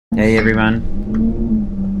Hey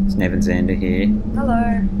everyone, it's Nev and Xander here.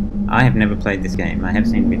 Hello. I have never played this game. I have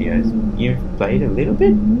seen videos. You've played a little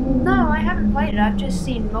bit? No, I haven't played it. I've just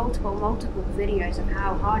seen multiple videos of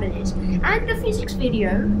how hard it is. And a physics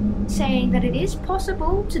video saying that it is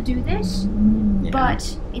possible to do this,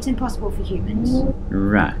 but it's impossible for humans.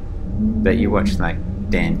 Right. But you watched like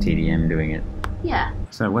Dan TDM doing it. Yeah.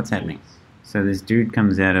 So what's happening? So this dude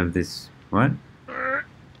comes out of this, what?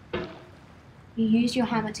 You use your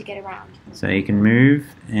hammer to get around. So you can move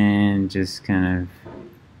and just kind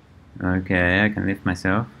of, okay, I can lift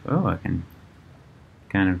myself. Oh, I can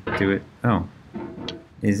kind of do it. Oh,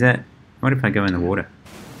 is that, what if I go in the water?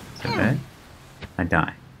 Is that bad? I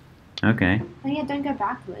die. Okay. Oh yeah, don't go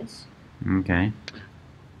backwards. Okay.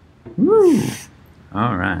 Woo!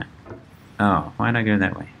 Alright. Oh, why'd I go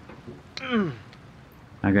that way?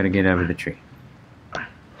 I gotta get over the tree.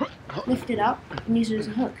 Lift it up and use it as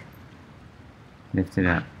a hook. Lift it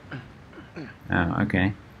up. Oh,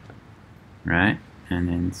 okay. Right, and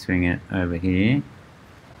then swing it over here.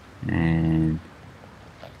 And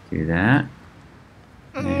do that.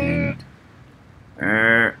 And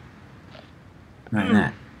like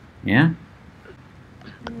that. Yeah?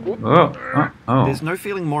 Oh. There's no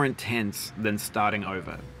feeling more intense than starting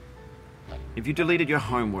over. If you deleted your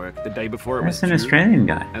homework the day before it was That's an due, Australian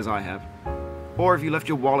guy. as I have, or if you left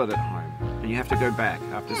your wallet at home and you have to go back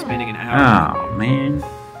after spending an hour. Oh, man.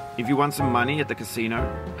 If you won some money at the casino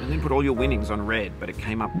and then put all your winnings on red but it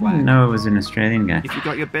came up I black. didn't know it was an Australian guy. If you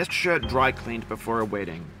got your best shirt dry cleaned before a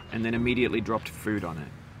wedding and then immediately dropped food on it.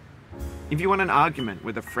 If you won an argument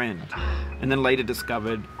with a friend and then later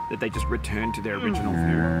discovered that they just returned to their original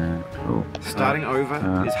view. Starting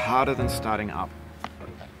over is harder than starting up.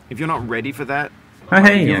 If you're not ready for that, Oh,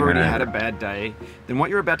 hey, if yeah, you've already had a bad day, then what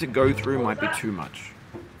you're about to go through might be too much.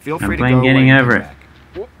 Feel free to playing go Getting away and Over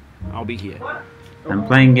come back. I'll be here. I'm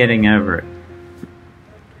playing Getting Over It.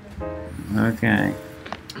 Okay.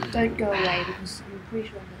 Don't go away because I'm pretty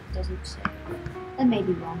sure that it doesn't say. That may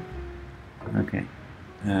be wrong. Okay.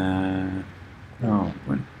 Oh,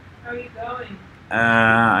 what? How are you going?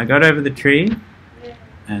 I got over the tree,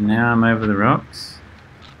 and now I'm over the rocks.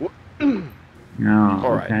 Oh,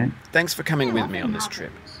 Alright, okay. thanks for coming with me on this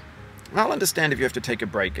trip. I'll understand if you have to take a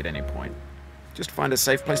break at any point. Just find a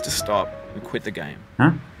safe place to stop and quit the game.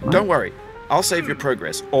 Huh? What? Don't worry, I'll save your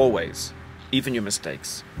progress, always. Even your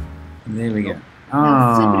mistakes. There we go.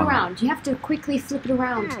 Now flip it Oh. around. You have to quickly flip it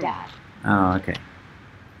around, Dad. Oh, okay.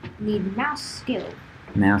 You need mouse skill.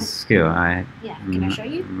 Mouse skill. Yeah, can I show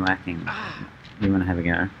you? I'm lacking. You want to have a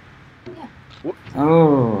go? Yeah.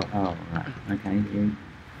 Oh, right. Okay,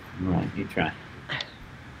 you try.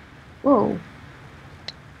 Whoa.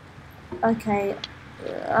 Okay.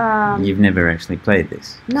 You've never actually played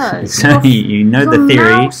this. No. So you know the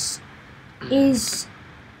theory. Mouse is.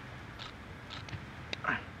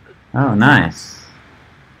 Oh, nice.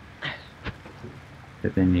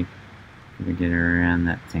 But then you gotta get around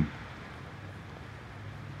that thing.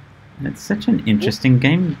 It's such an interesting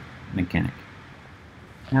game mechanic.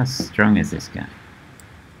 How strong is this guy?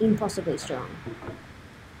 Impossibly strong.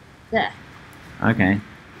 There. Okay,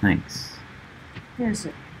 thanks. There's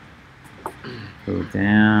it. Go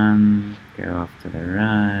down, go off to the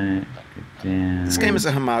right, go down. This game is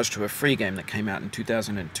a homage to a free game that came out in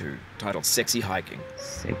 2002, titled Sexy Hiking.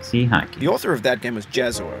 Sexy hiking. The author of that game was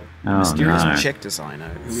Jazuo, a Oh, mysterious no. Czech designer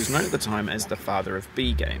who was known at the time as the father of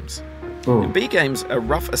B games. Ooh. B games are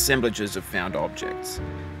rough assemblages of found objects.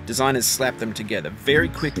 Designers slap them together very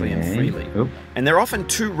quickly and Okay. freely, Oop. and they're often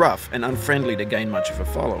too rough and unfriendly to gain much of a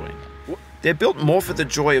following. They're built more for the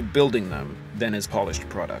joy of building them than as polished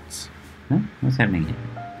products. Huh? What's happening here?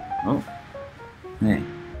 Oh. There.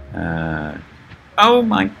 Oh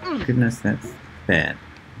my goodness, that's bad.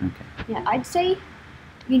 Okay. Yeah, I'd say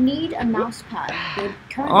you need a mouse pad. You're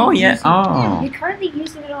currently Oh, yeah. using- Oh. You're currently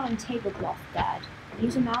using it on a tablecloth, Dad.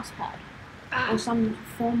 Use a mouse pad. Or some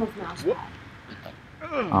form of mouse pad.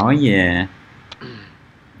 Oh yeah.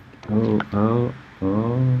 Oh.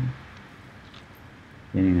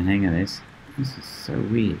 Getting the hang of this. This is so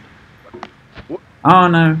weird. Oh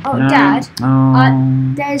no. Oh, no. Dad,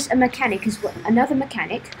 Oh. There's a mechanic as well. Another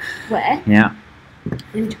mechanic where. Yeah.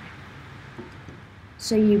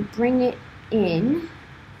 So you bring it in.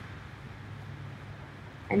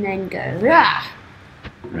 And then go. Rah!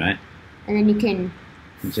 Right. And then you can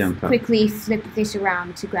Jump up. quickly flip this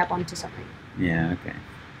around to grab onto something. Yeah. Okay.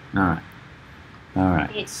 All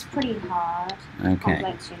right. It's pretty hard. Okay.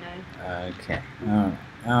 Complex, you know. Okay.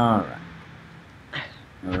 All right.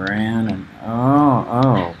 Around and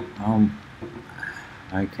oh.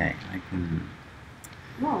 Okay. I can.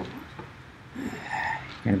 Whoa.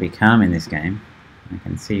 Gotta be calm in this game. I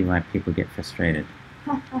can see why people get frustrated.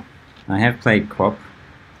 I have played Quap,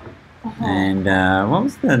 and what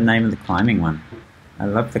was the name of the climbing one? I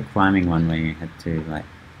love the climbing one where you had to like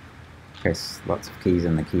press lots of keys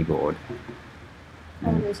on the keyboard.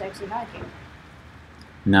 Oh, the sexy hiking.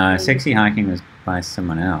 No, sexy hiking was by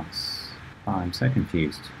someone else. Oh, I'm so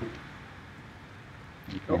confused.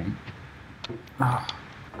 Okay. Oh.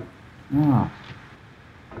 Oh.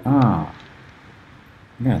 Oh.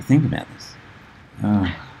 I gotta think about this.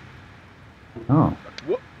 Oh. Oh.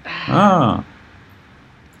 Oh.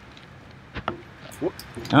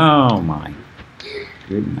 Oh my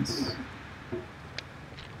goodness.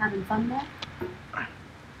 Having fun there?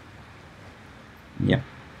 Yep.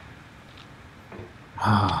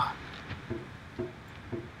 Ah.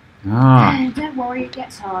 Ah. Don't worry, it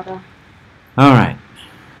gets harder. Alright.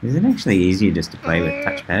 Is it actually easier just to play with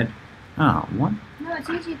touchpad? Oh, what? No, it's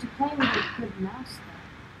easier to play with a good mouse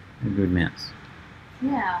though. A good mouse.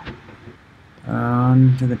 Yeah.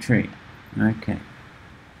 Onto the tree. Okay.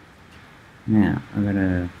 Now, I'm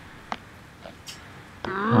gonna...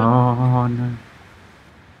 Oh, no.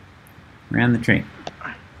 Around the tree.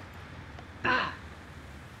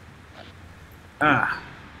 Ah!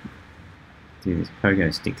 Do this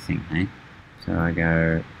pogo stick thing, eh? So I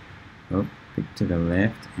go... Oh, bit to the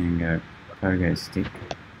left and go pogo stick.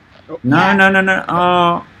 No, no, no, no.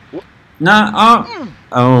 Oh! No, oh!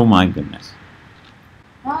 Oh my goodness.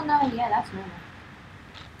 Oh no, yeah, that's normal.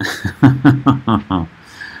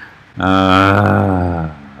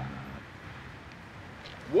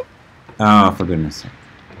 Oh, for goodness sake.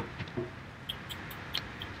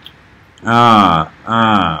 Oh,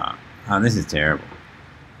 this is terrible.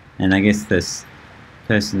 And I guess this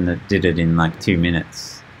person that did it in like 2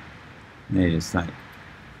 minutes, they're just like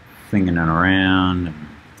flinging it around. And...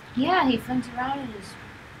 Yeah, he flings around and is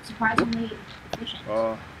surprisingly efficient.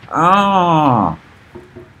 Oh!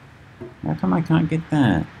 How come I can't get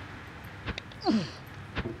that?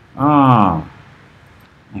 Oh!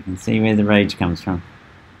 I can see where the rage comes from.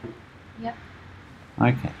 Yep.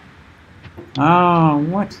 Okay. Oh,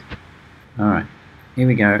 what? Alright. Here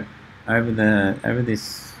we go. Over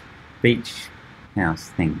this beach house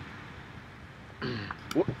thing.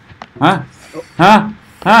 Huh? Huh?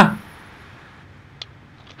 Huh?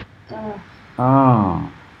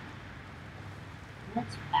 Oh.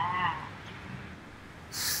 That's bad.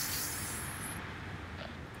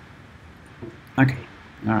 Okay.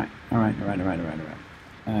 Alright.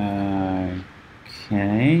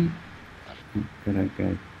 Okay. Gotta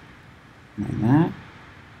go like that.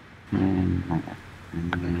 And like that.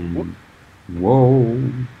 And then...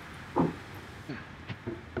 Whoa!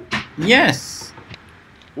 Yes!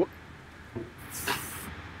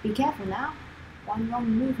 Be careful now. One wrong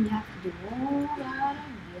move and you have to do all that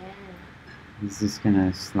again. Is this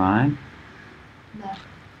gonna slide? No.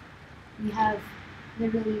 You have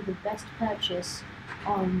literally the best purchase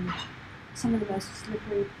on some of the most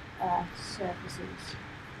slippery surfaces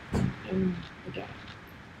in the game.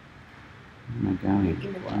 Where am I going?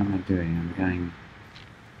 In the What am I doing? I'm going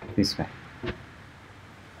this way.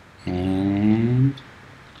 And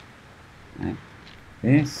like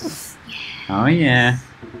this. Oh yeah.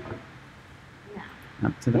 Now,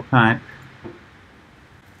 Up to the pipe.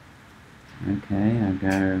 Okay, I'll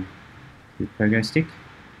go with pogo stick.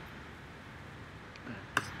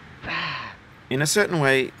 In a certain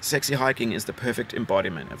way, sexy hiking is the perfect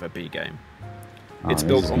embodiment of a B game. It's Oh,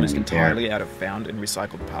 built this is almost gonna be entirely out of found and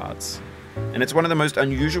recycled parts, and it's one of the most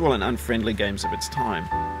unusual and unfriendly games of its time.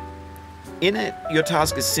 In it, your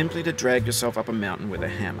task is simply to drag yourself up a mountain with a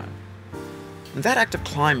hammer. And that act of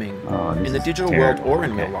climbing, Oh, this in the is digital terrible. world or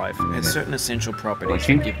in Okay. real life, has certain essential properties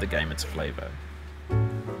Watching? that give the game its flavour. No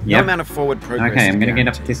Yep. amount of forward progress Okay, is I'm gonna get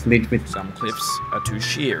up guaranteed. this ledge with Some cliffs are too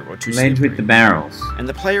sheer or too ledge slippery, with the barrels. and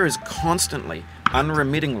the player is constantly,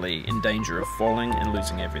 unremittingly in danger of falling and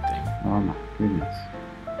losing everything. Oh my goodness.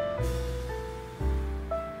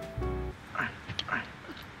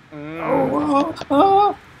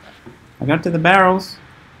 Oh. I got to the barrels.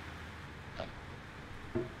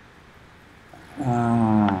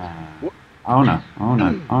 Oh no.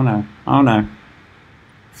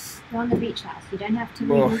 you're on the beach house. You don't have to. Oh,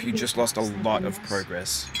 redo the you beach just lost a house, thank lot of goodness.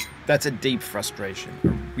 progress. That's a deep frustration, a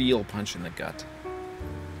real punch in the gut.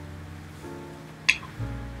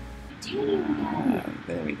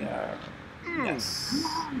 There we go. Yes.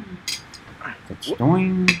 Come on.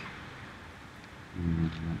 Touchdoing.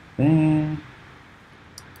 There.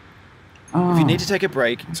 Oh. If you need to take a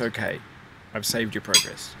break, it's okay. I've saved your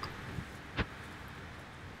progress.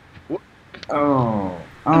 Oh.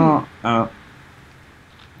 Alright.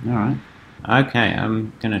 Okay,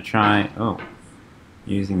 I'm gonna try,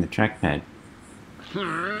 using the trackpad.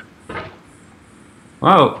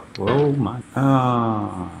 Whoa! Whoa, my.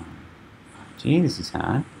 Oh. Gee, this is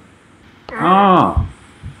hard. Oh!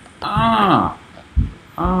 Oh!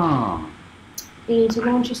 Oh! You need to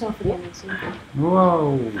launch yourself again and see.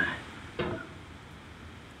 Whoa!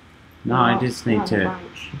 No, I just need to.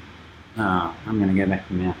 Launch. Oh, I'm gonna go back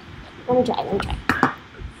to the mouse. Let me try.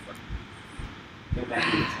 Go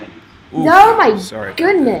back to the settings. Oof, No, my sorry.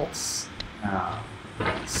 goodness. Oh.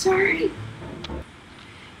 Sorry.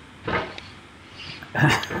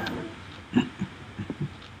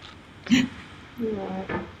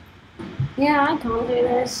 Yeah, I can't do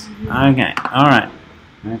this. Okay, alright.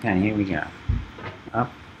 Okay, here we go.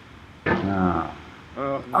 Up. Oh.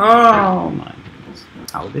 Oh my goodness.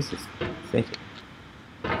 Oh, this is pathetic.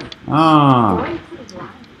 Oh.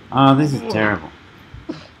 Oh, this is terrible.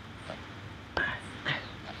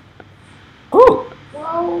 Oh!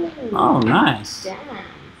 Whoa. Oh, nice. Damn.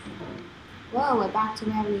 Well, we're back to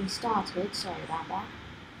where we started. Sorry about that.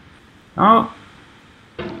 Oh.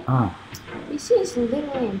 Oh. This is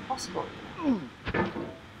literally impossible.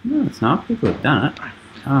 No, it's not. People have done it.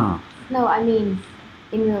 Oh. No, I mean,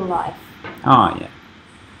 in real life. Oh, yeah.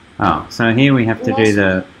 Oh, so here we have to do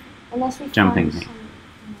the Unless we jumping find thing.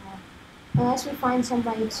 unless we find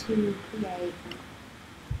somebody to create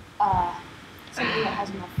something that has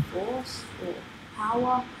enough force or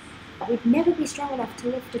power. We'd never be strong enough to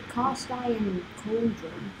lift a cast iron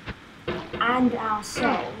cauldron and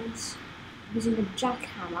ourselves using a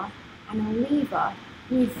jackhammer and a lever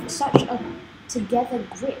with such a together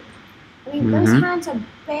grip. I mean, those hands are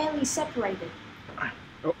barely separated.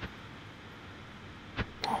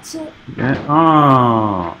 That's it. Yeah.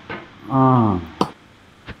 Oh. Oh.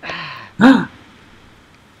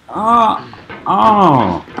 Oh.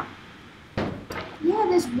 Oh. Yeah,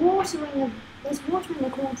 there's water in the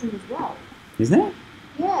cauldron as well. Is there?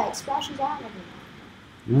 Yeah, it splashes out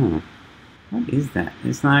everywhere. Oh. What is that?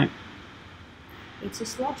 It's like. It's a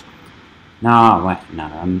sludge tank. No, wait, no.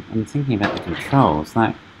 I'm thinking about the controls.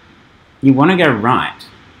 Like, you want to go right,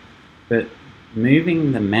 but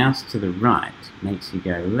moving the mouse to the right makes you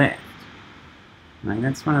go left. Like,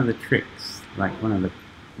 that's one of the tricks. Like, one of the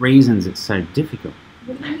reasons it's so difficult.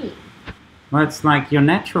 What do you mean? Well, it's like your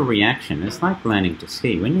natural reaction. It's like learning to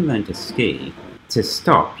ski. When you learn to ski, to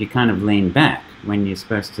stop, you kind of lean back when you're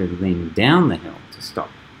supposed to lean down the hill to stop,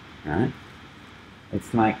 right?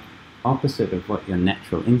 It's like opposite of what your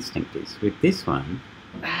natural instinct is. With this one,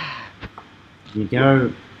 you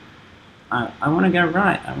go, I want to go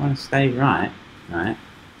right. I want to stay right, right?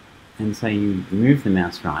 And so you move the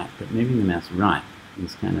mouse right, but moving the mouse right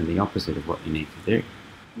is kind of the opposite of what you need to do.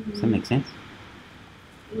 Does that make sense?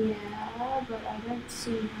 Yeah, but I don't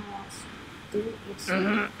see how else to do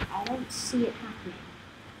it. I don't see it happening.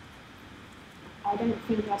 I don't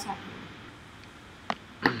think that's happening.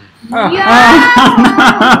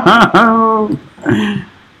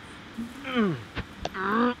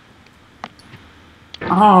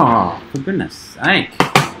 Oh, for goodness sake.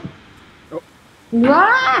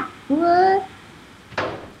 What?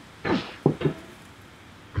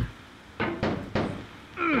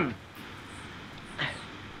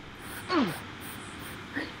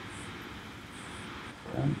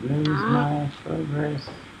 Don't lose my progress.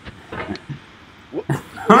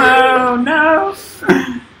 Oh no!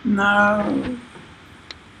 No!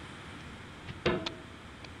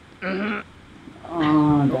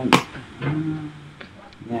 Oh, don't.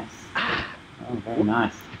 Yes. Oh, very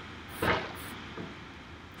nice.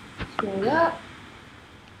 Straight up.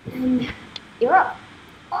 And you're up.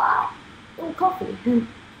 Ah, little coffee.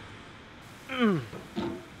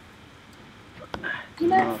 You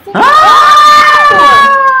know, think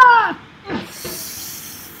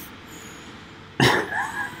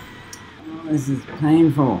Oh, this is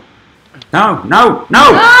painful. No, no,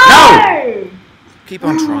 no, no! Keep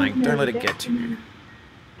on trying. Don't let it get to you.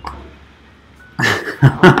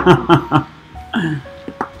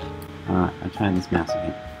 Alright, I'll try this mouse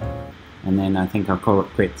again. And then I think I'll call it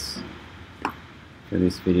quits for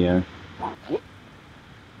this video.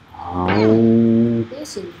 Oh.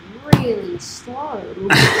 This is really slow.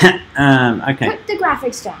 Okay. Put the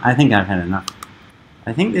graphics down. I think I've had enough.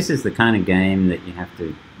 I think this is the kind of game that you have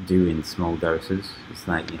to do in small doses. It's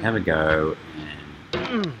like you have a go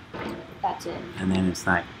and That's it. and then it's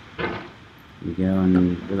like you go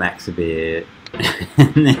and relax a bit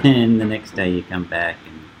and then the next day you come back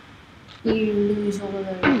and You lose all of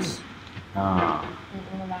those oh,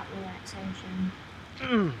 and all that relaxation.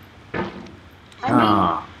 I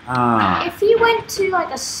oh, oh. mean, if you went to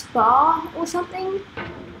like a spa or something,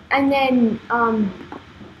 and then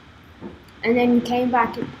came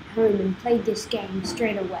back at home and played this game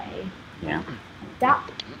straight away, Yeah.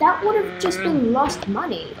 that would have just been lost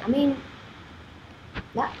money. I mean,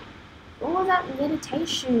 all of that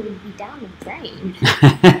meditation would be down the drain.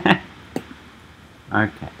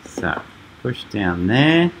 Okay, so push down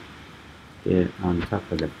there. Get on top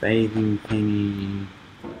of the bathing thingy.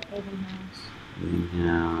 Bathing house. Bathing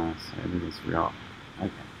house over this rock.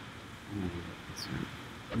 Okay. This one.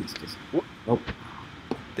 Let's just. Oh.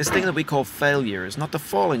 This thing that we call failure is not the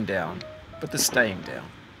falling down, but the staying down.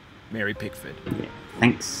 Mary Pickford. Yeah.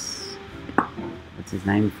 Thanks. What's his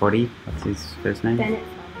name? Foddy? What's his first name? Bennett.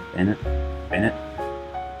 Bennett. Bennett.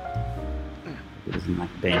 He doesn't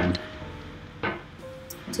like Ben.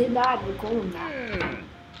 Too bad we call him that.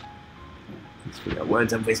 Thanks for your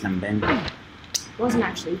words of wisdom, Ben. It wasn't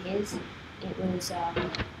actually his. It was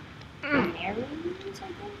Mary's, I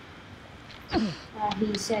think.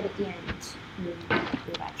 He said at the end.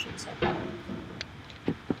 Who actually said that.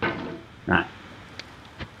 Right.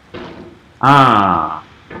 Ah.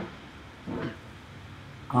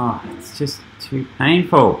 Oh, it's just too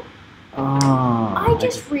painful. Oh. I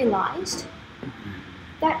just realised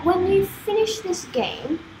that when you finish this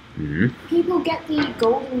game, people get the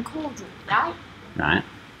golden cauldron, right? Right.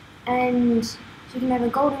 And so you can have a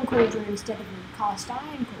golden cauldron instead of a cast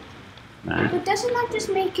iron cauldron. Right. But doesn't that just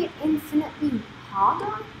make it infinitely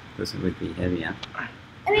harder? Because it would be heavier.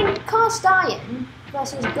 I mean, cast iron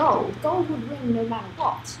versus gold. Gold would win no matter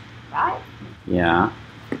what, right? Yeah.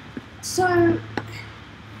 So,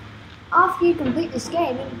 after you complete this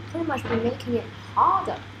game, you'd pretty much be making it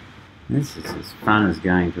harder. This is as fun as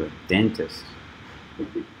going to a dentist.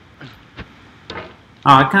 Oh,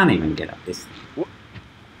 I can't even get up this thing.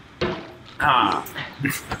 Ah.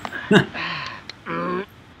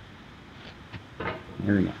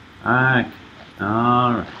 There we go. Okay.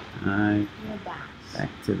 Alright. You're back. Back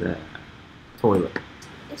to the toilet.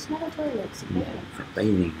 It's not a toilet, it's a Yeah, bathing it's a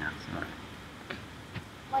bathing house. Alright.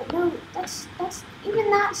 Like, no, that's even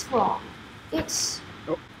that's wrong. It's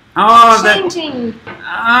Oh, changing.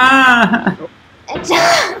 Ah! It's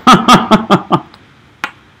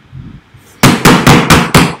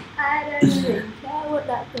I don't even care what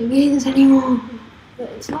that thing is anymore. But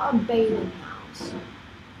it's not a bathing house.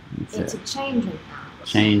 It's a changing house.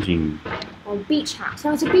 Changing. Or beach house.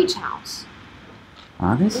 No, it's a beach house.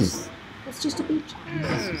 Oh, it's just a beach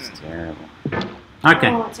house. This is terrible. Okay.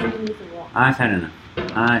 Oh, it's underneath the wall. I've had enough.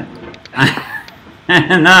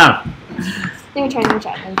 Enough! Let me try.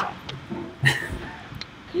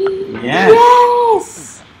 Yes!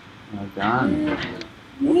 Yes! Well done.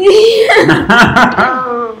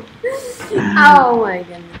 Oh my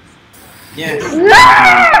goodness. Yes!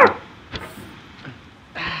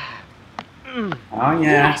 Oh yeah.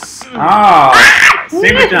 Yes. Oh!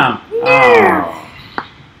 Super jump! Oh!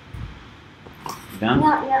 Done?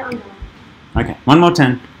 No. Okay, one more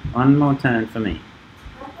turn. One more turn for me.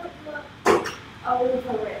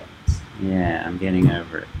 Over it. Yeah, I'm getting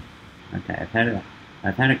over it. Okay,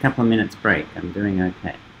 I've had a couple of minutes break. I'm doing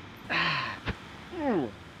okay.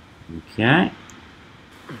 Okay.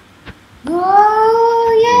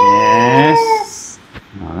 Oh yes!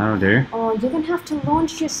 Oh, that'll do. Oh, you're gonna have to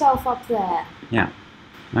launch yourself up there. Yeah.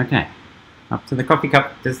 Okay. Up to the coffee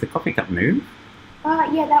cup. Does the coffee cup move?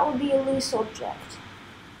 Yeah, that would be a loose object.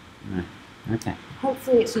 Right. Okay.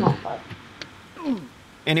 Hopefully it's not, though.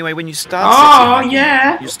 Anyway, when you start Oh, sexy hiking,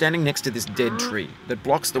 yeah! you're standing next to this dead tree that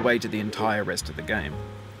blocks the way to the entire rest of the game.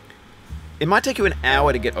 It might take you an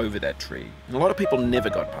hour to get over that tree, and a lot of people never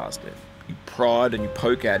got past it. You prod and you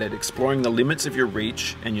poke at it, exploring the limits of your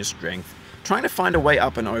reach and your strength, trying to find a way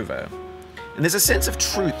up and over. And there's a sense of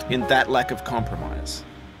truth in that lack of compromise.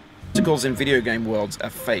 Obstacles in video game worlds are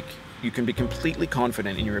fake. You can be completely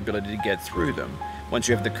confident in your ability to get through them once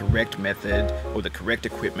you have the correct method or the correct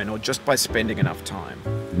equipment or just by spending enough time.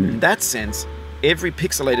 In that sense, every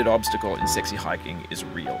pixelated obstacle in sexy hiking is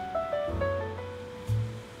real.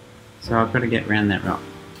 So I've got to get around that rock.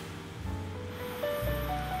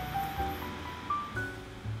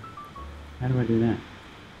 How do I do that?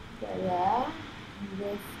 Go there,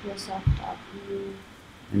 lift yourself up.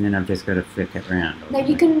 And then I've just got to flick it around. No,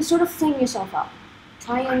 you can sort of fling yourself up.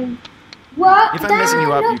 Try and... What? If I'm messing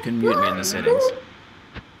you up, you can mute me in the settings.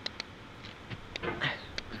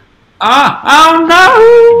 Ah! Oh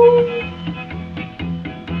no!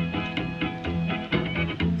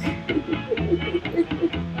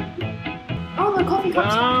 Oh, the coffee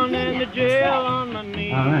cup's Down down in the here jail now. on my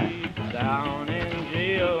knees. Alright. Down in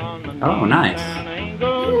jail on my knees. Oh, nice. And I ain't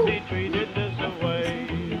gonna be treated this way.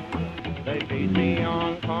 They beat me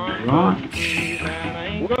on corn Right. cheese, and I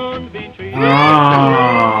ain't gonna be treated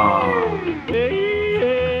Oh! Hey,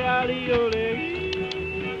 hey, ali-ole.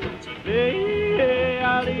 Hey, hey,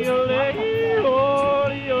 ali-ole. Oh,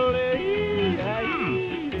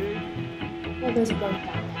 Oh, those are both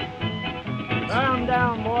down there. Turn 'em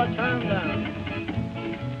down, boy, turn 'em down.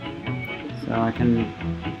 So I can...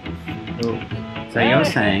 Oh. So you're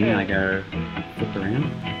saying I go flip around?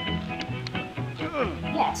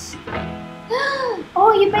 Yes.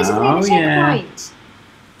 Oh, you're basically at a checkpoint.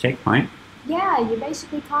 Checkpoint? Yeah, you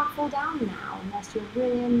basically can't fall down now unless you're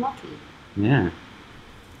really unlucky. Yeah.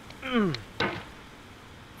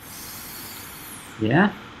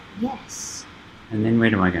 Yeah? Yes. And then where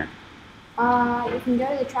do I go? You can go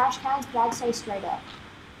to the trash cans, but I'd say straight up.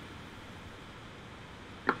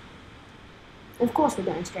 Of course we're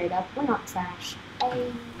going straight up. We're not trash.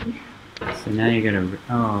 Hey. So now you gotta...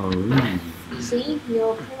 Oh, man. See?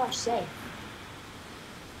 You're pretty much safe.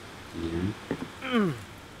 Yeah.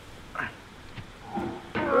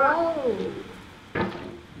 Whoa.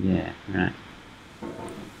 Yeah, right.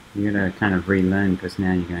 You gotta kind of relearn because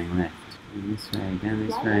now you're going left. Down this way, down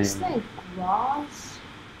this That way. is the grass.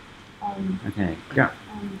 Okay, go.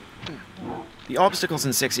 The obstacles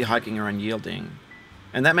in sexy hiking are unyielding,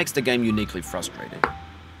 and that makes the game uniquely frustrating.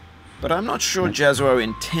 But I'm not sure Jazzuo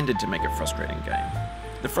intended to make a frustrating game.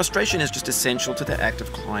 The frustration is just essential to the act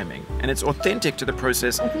of climbing, and it's authentic to the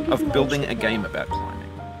process of building a game about climbing.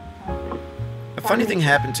 A funny thing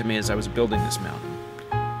happened to me as I was building this mountain.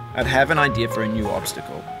 I'd have an idea for a new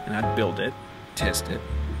obstacle, and I'd build it, test it,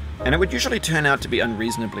 and it would usually turn out to be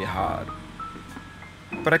unreasonably hard.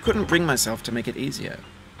 But I couldn't bring myself to make it easier.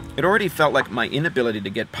 It already felt like my inability to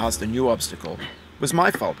get past the new obstacle was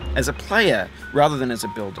my fault as a player rather than as a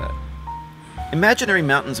builder. Imaginary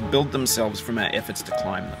mountains build themselves from our efforts to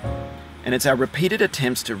climb them, and it's our repeated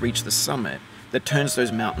attempts to reach the summit that turns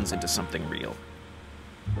those mountains into something real.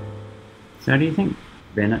 So do you think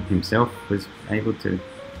Bennett himself was able to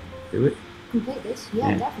do it? Complete this?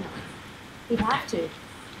 Yeah, definitely. He'd have to.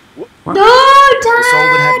 What? No, The soul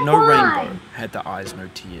would have no Why? rainbow, had the eyes no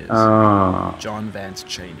tears. Oh, John Vance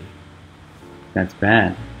Cheney. that's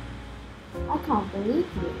bad. I can't believe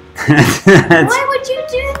you. That's- Why would you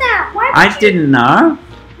do that? Why would I you? didn't know.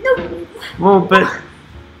 No. Well, but...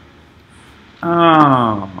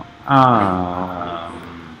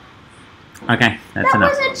 Okay, that's That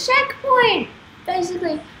enough. was a checkpoint,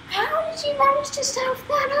 basically. How did you manage to stuff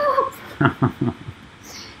that up?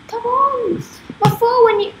 Come on. Before,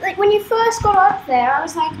 when you first got up there, I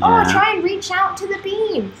was like, oh, Yeah. try and reach out to the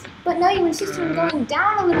beam. But no, you insisted on going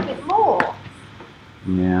down a little bit more.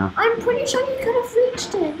 Yeah. I'm pretty sure you could have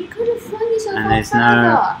reached it. You could have flung yourself And out there's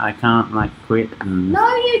further. I can't like quit and...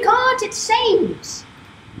 No, you can't. It saves.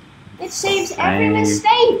 It saves every Save.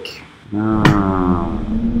 mistake. Oh.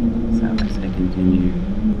 So let's say continue.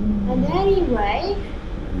 And anyway,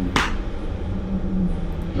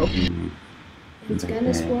 it's going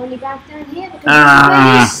to spawn you back down here because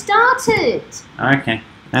this is where you started. Okay,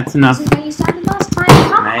 that's enough. This is where you started last time.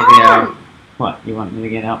 Come Maybe on. What, you want me to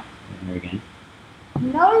get up there again?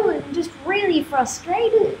 No, I'm just really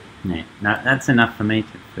frustrated. Yeah, no, that's enough for me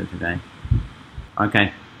for today.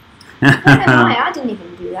 Okay. I didn't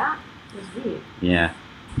even do that. It was you. Yeah.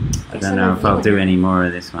 I Guess don't I'm know a if I'll viewer. do any more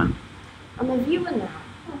of this one. I'm a viewer now.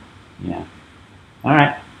 Yeah.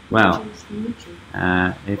 Alright, well, Nice to meet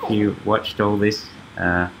you. if you watched all this,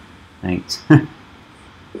 thanks.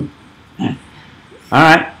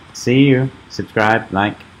 Alright, see you. Subscribe,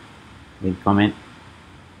 like, leave a comment.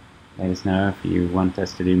 Let us know if you want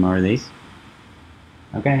us to do more of these.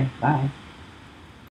 Okay, bye.